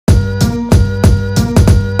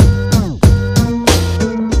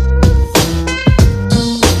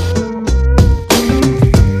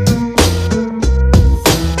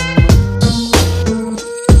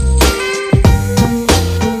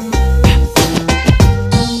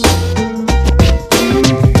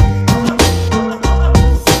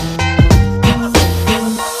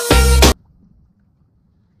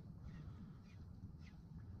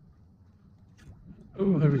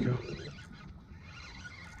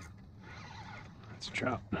That's a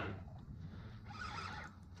trout.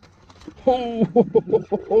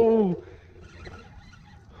 Oh,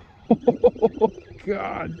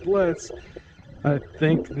 God bless. I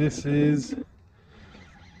think this is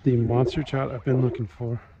the monster trout I've been looking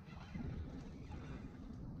for.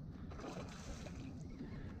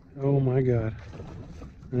 Oh my God.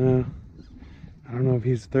 I don't know if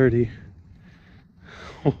he's 30.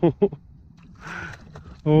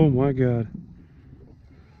 Oh my God.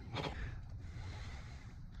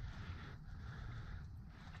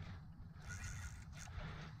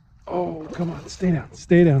 Oh, come on, stay down,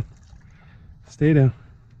 stay down, stay down.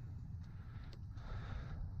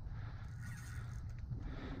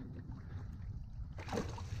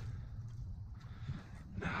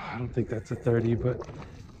 No, I don't think that's a 30, but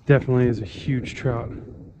definitely is a huge trout.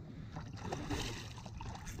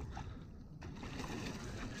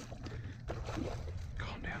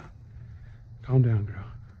 Calm down. Calm down, girl.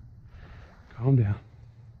 Calm down.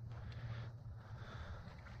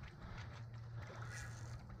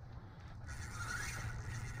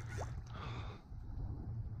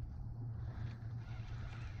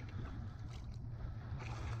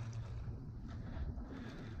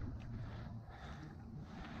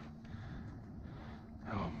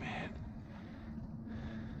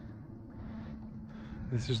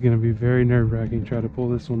 This is going to be very nerve-wracking. Try to pull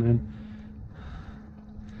this one in.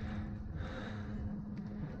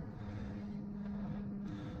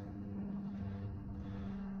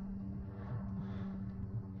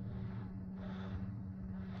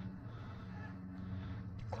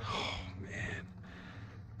 Oh man,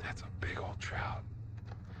 that's a big old trout.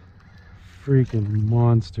 Freaking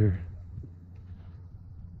monster.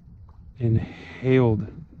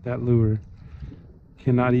 Inhaled that lure.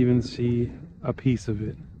 Cannot even see a piece of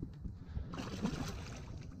it.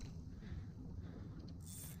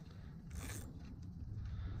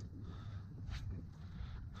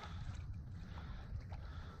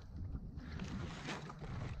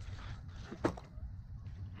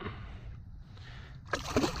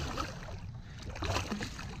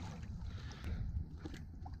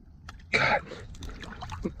 God.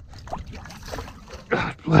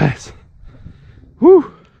 God bless.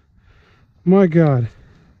 Whew. My God.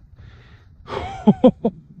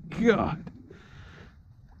 Oh God.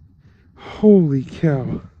 Holy cow.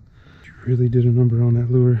 You really did a number on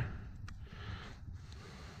that lure.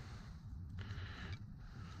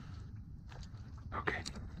 Okay.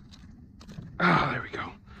 Ah, there we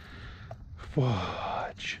go.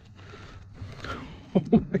 Fudge. Oh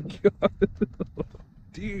my God.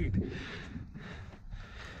 Dude.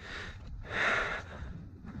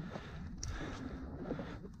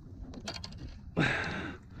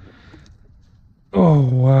 Oh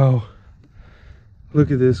wow.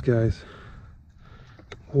 Look at this, guys.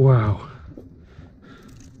 Wow.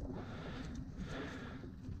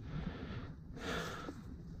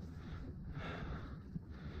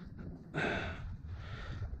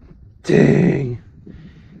 Dang.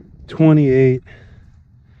 28.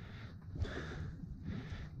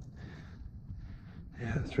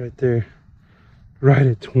 Yeah, that's right there. Right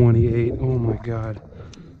at 28. Oh my God.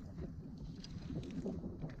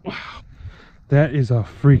 Wow. That is a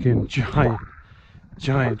freaking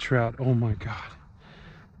giant trout. Oh my God.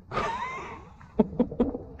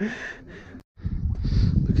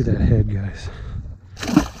 Look at that head, guys.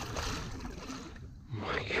 Oh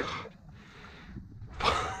my God.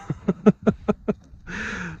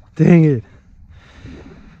 Dang it.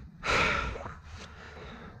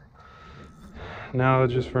 Now I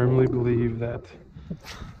just firmly believe that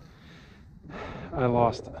I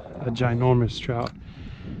lost a ginormous trout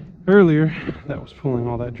earlier that was pulling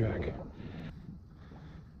all that drag.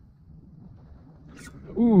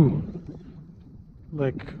 Ooh.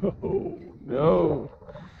 Let go. No.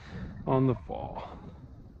 On the fall.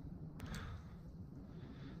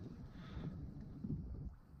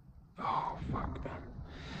 Oh, fuck.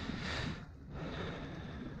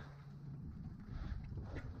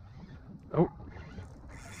 Oh.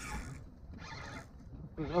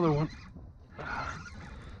 Another one.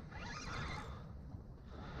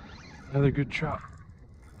 Another good trout.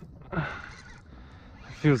 It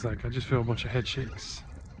feels like I just feel a bunch of head shakes.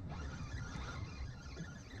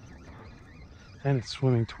 And it's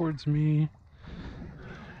swimming towards me.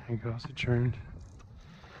 There it goes, it turned.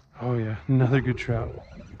 Oh yeah, another good trout.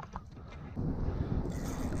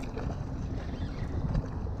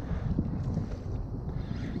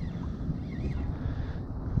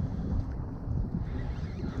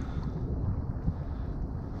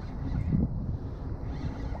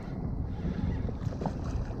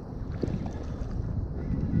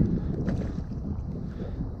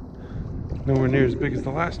 Nowhere near as big as the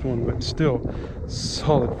last one, but still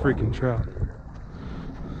solid freaking trout.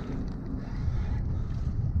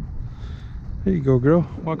 There you go, girl.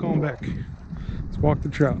 Walk on back. Let's walk the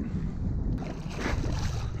trout.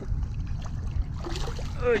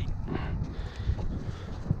 Hey.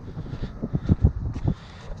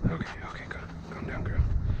 Okay, okay, calm down, girl.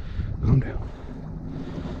 Calm down.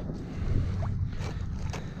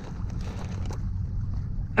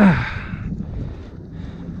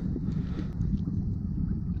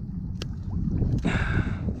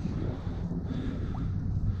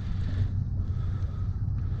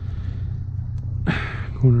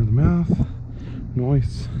 Corner of the mouth.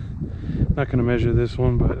 Nice. Not gonna measure this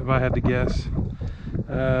one, but if I had to guess,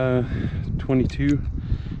 22.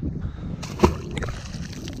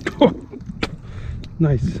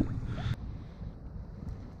 Nice.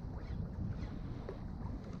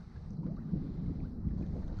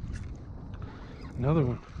 Another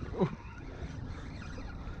one.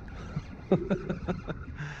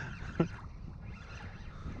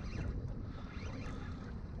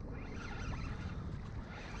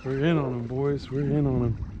 We're in on him, boys. We're in on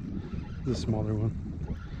him. The smaller one.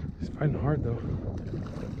 He's fighting hard though.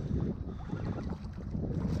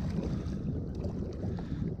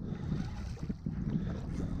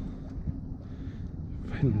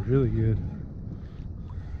 Fighting really good.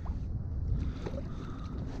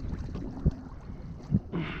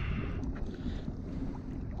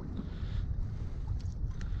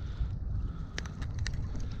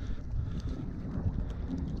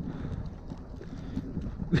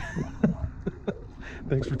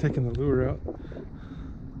 Thanks for taking the lure out.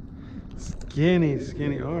 Skinny,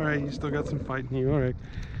 skinny. All right, you still got some fight in you. All right,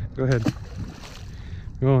 go ahead.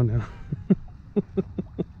 Go on now.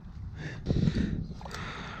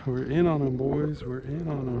 We're in on them, boys. We're in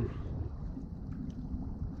on them.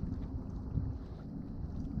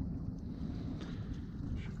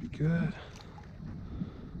 Should be good.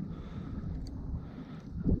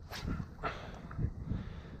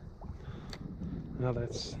 Now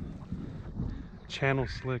that's channel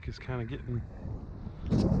slick is kind of getting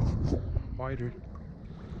wider.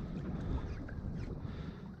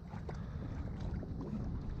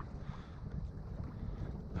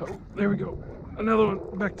 Oh, there we go. Another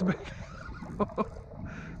one back to back.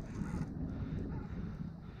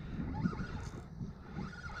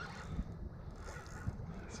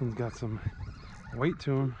 This one's got some weight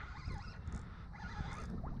to him.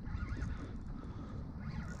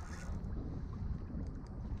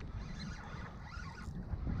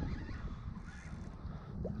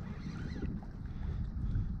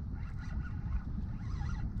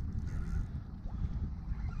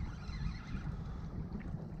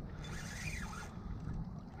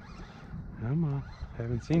 Come on,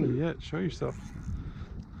 haven't seen you yet. Show yourself.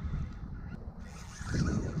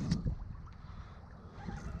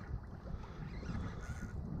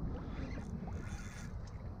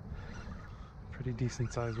 Pretty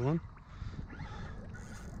decent sized one.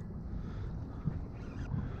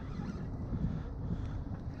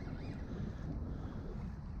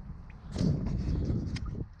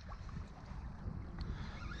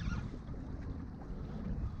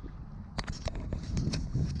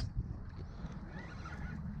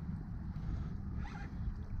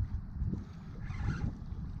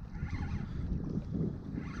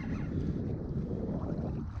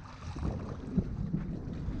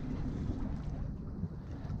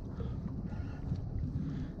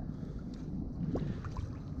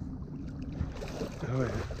 Oh yeah,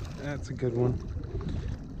 that's a good one.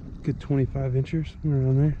 Good 25 inches, somewhere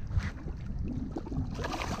around there.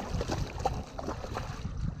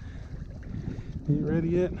 You ready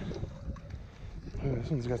yet? Oh, this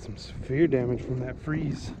one's got some severe damage from that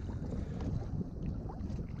freeze.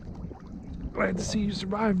 Glad to see you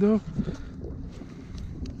survived though.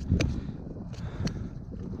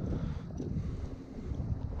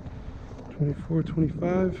 $24,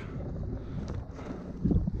 $25.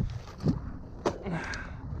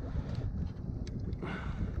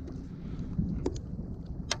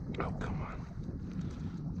 Oh, come on.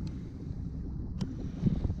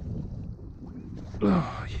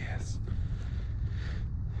 Oh, yes.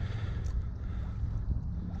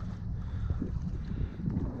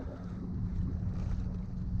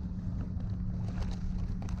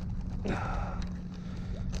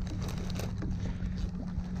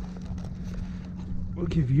 We'll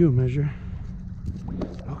give you a measure.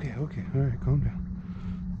 Okay, okay, all right, calm down.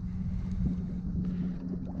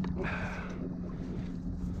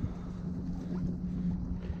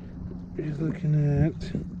 You're looking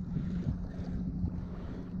at,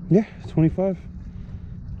 yeah, 25.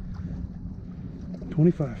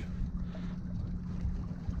 25.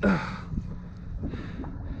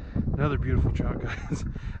 Another beautiful trout, guys.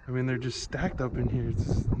 I mean, they're just stacked up in here.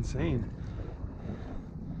 It's insane.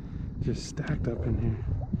 Just stacked up in here.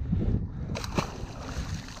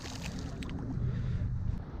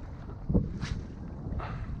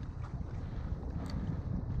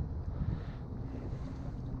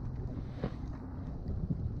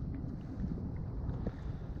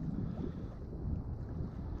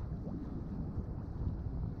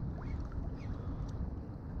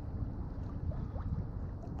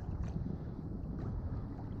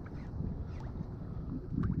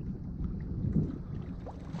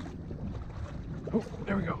 Oh,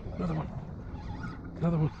 there we go. Another one.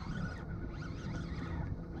 Another one.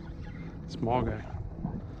 Small guy.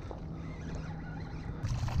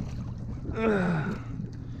 Ugh.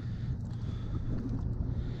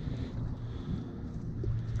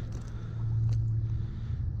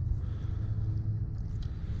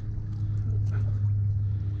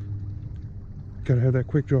 Gotta have that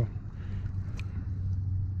quick draw.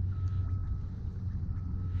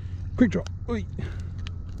 Quick draw. Oi.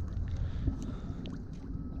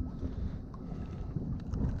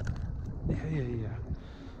 Yeah.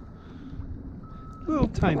 Little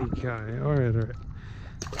tiny guy. Alright.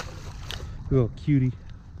 Little cutie.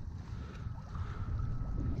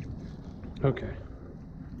 Okay.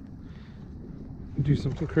 Do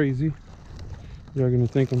something crazy. Y'all gonna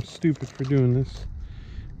think I'm stupid for doing this,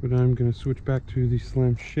 but I'm gonna switch back to the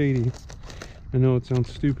Slam Shady. I know it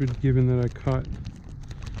sounds stupid given that I caught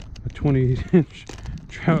a 28-inch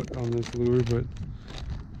trout on this lure, but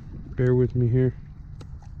bear with me here.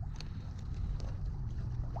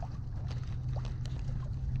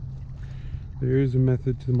 There is a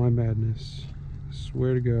method to my madness. I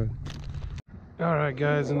swear to God. Alright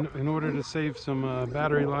guys, in order to save some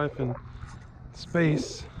battery life and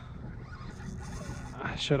space,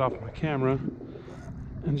 I shut off my camera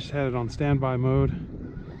and just had it on standby mode.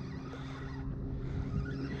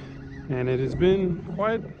 And it has been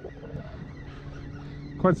quite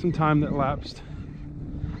some time that lapsed.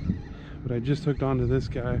 But I just hooked onto this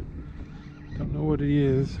guy. Don't know what he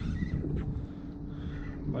is.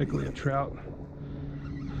 Likely a trout.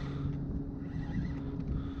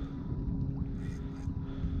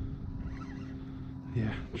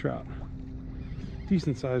 Yeah, trout.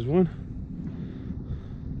 Decent sized one.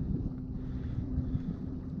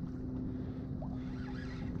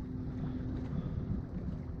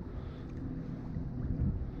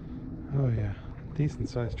 Oh yeah, decent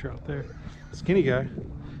sized trout there. Skinny guy,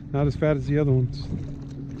 not as fat as the other ones.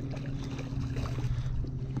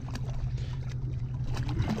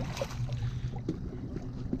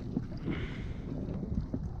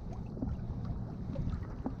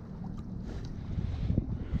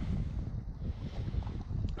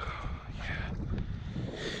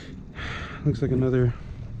 Looks like another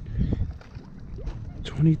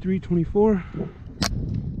 23, 24.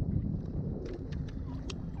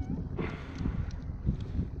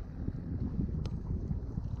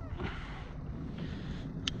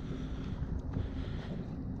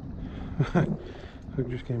 Hook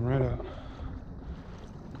just came right out.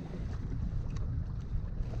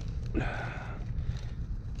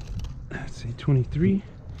 Let's see, 23.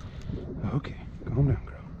 Okay, calm down,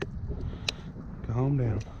 girl. Calm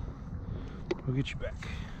down. We'll get you back.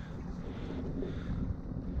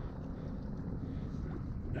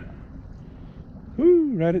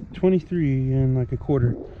 Woo, right at 23 and like a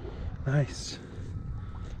quarter. Nice.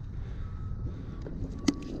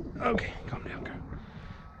 Okay, calm down, girl.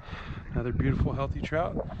 Another beautiful, healthy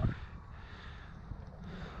trout.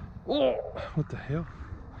 Oh, what the hell?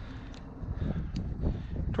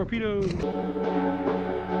 Torpedo.